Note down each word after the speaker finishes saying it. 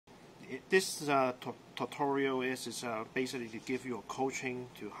This tutorial is basically to give you a coaching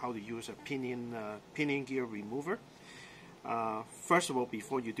to how to use a pinion gear remover. First of all,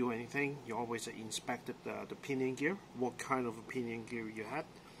 before you do anything, you always inspect the pinion gear, what kind of pinion gear you had.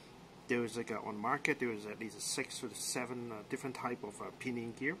 There is like on market, there is at least 6 to 7 different type of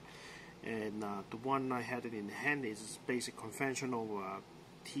pinion gear, and the one I had it in hand is basic conventional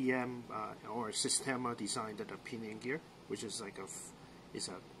TM or Systema designed pinion gear, which is like it's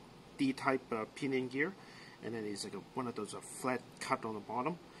a D-type pinion gear, and then it's like one of those flat cut on the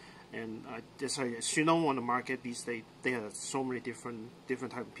bottom. And as you know, on the market these days, they have so many different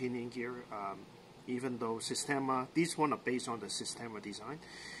type of pinion gear. Even though Systema, these one are based on the Systema design,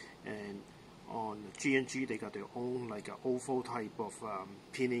 and on G&G they got their own like a oval type of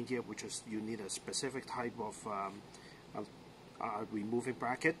pinion gear, which is you need a specific type of removing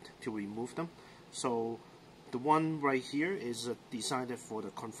bracket to remove them. So the one right here is designed for the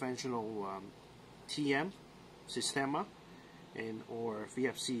conventional TM Systema and or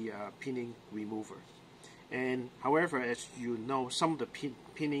VFC pinion remover. And however, as you know, some of the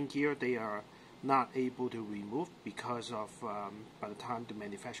pinion gear they are not able to remove because of by the time to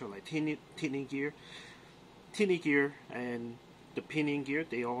manufacture like thinning gear and the pinion gear,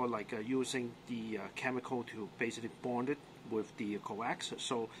 they all like using the chemical to basically bond it with the coax.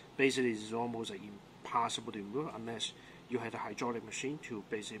 So basically it's almost like impossible to remove unless you had a hydraulic machine to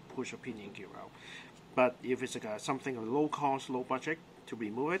basically push a pinion gear out. But if it's like something of low cost, low budget to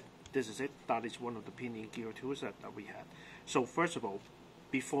remove it, this is it. That is one of the pinion gear tools that we had. So first of all,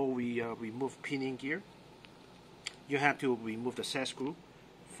 before we remove pinion gear, you have to remove the set screw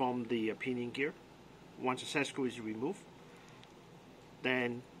from the pinion gear. Once the set screw is removed,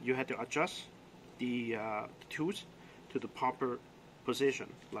 then you have to adjust the tools to the proper position.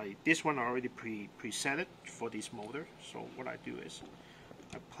 Like this one I already preset it for this motor. So what I do is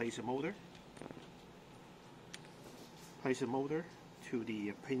I place a motor to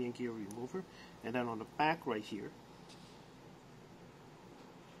the pinion gear remover, and then on the back right here,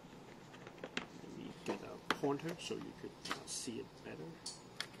 let me get a pointer so you could see it better.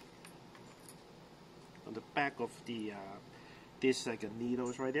 On the back of the this like a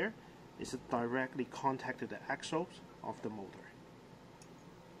needles right there is directly contacted the axles of the motor.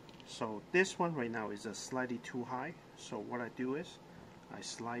 So this one right now is slightly too high. So what I do is I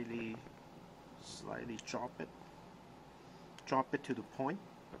slightly drop it to the point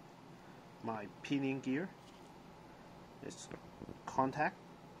my pinion gear is contact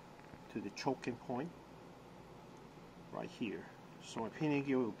to the choking point right here. So my pinion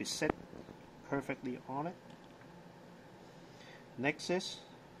gear will be set perfectly on it. Next is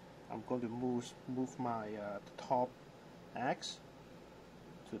I'm going to move my top axe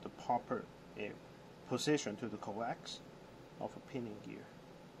to the proper position to the coax of a pinion gear.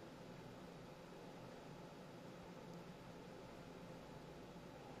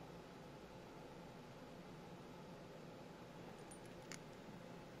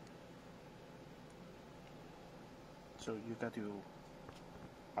 So you got to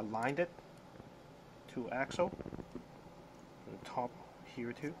align it to axle, the top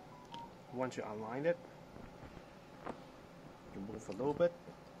here too. Once you align it, you move a little bit.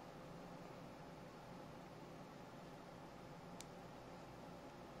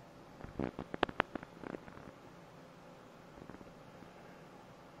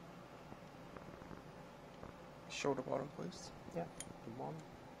 Show the bottom, please. Yeah, the bottom.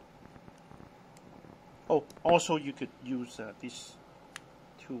 Oh, also you could use these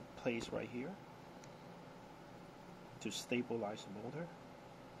two plates right here to stabilize the motor.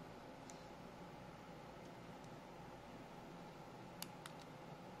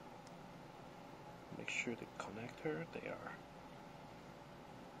 Make sure the connector they are.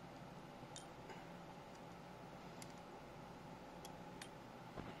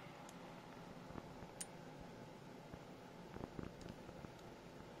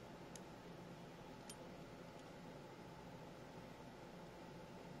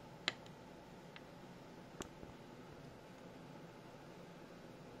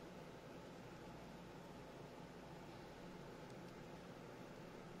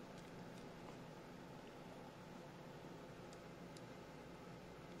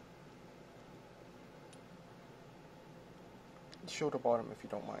 Show the bottom if you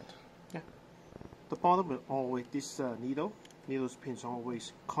don't mind. Yeah. The bottom will always, this needles pins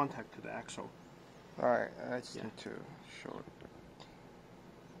always contact to the axle. Alright, I just need to show it.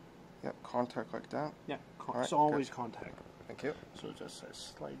 Yep, contact like that. Yeah, right, it's always good. contact. Thank you. So just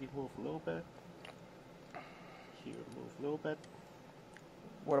slightly move a little bit. Here, move a little bit.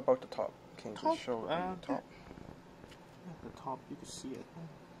 What about the top? Can you just show the top? Yeah, the top, you can see it.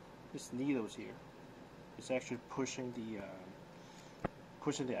 this needles here is actually pushing the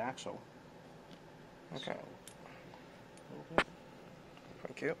axle. Okay. So,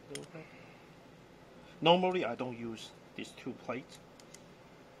 Thank you. normally I don't use these two plates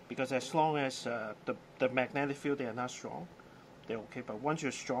because as long as the magnetic field they are not strong, they're okay. But once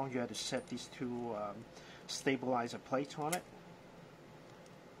you're strong, you have to set these two stabilizer plates on it.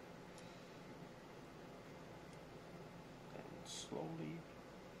 And slowly.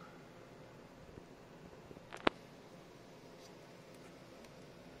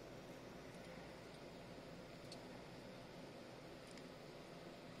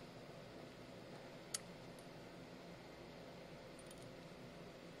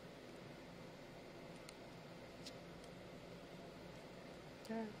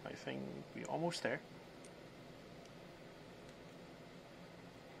 I think we're almost there.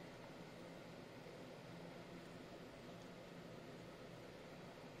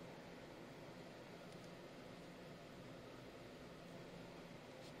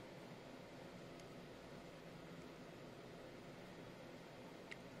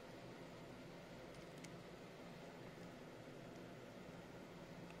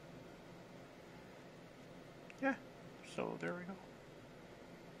 Yeah, so there we go.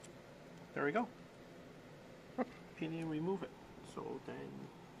 There we go. Pinion, remove it. So then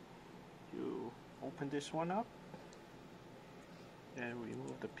you open this one up and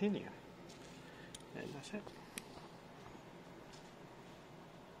remove the pinion. And that's it.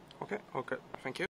 Okay, okay, thank you.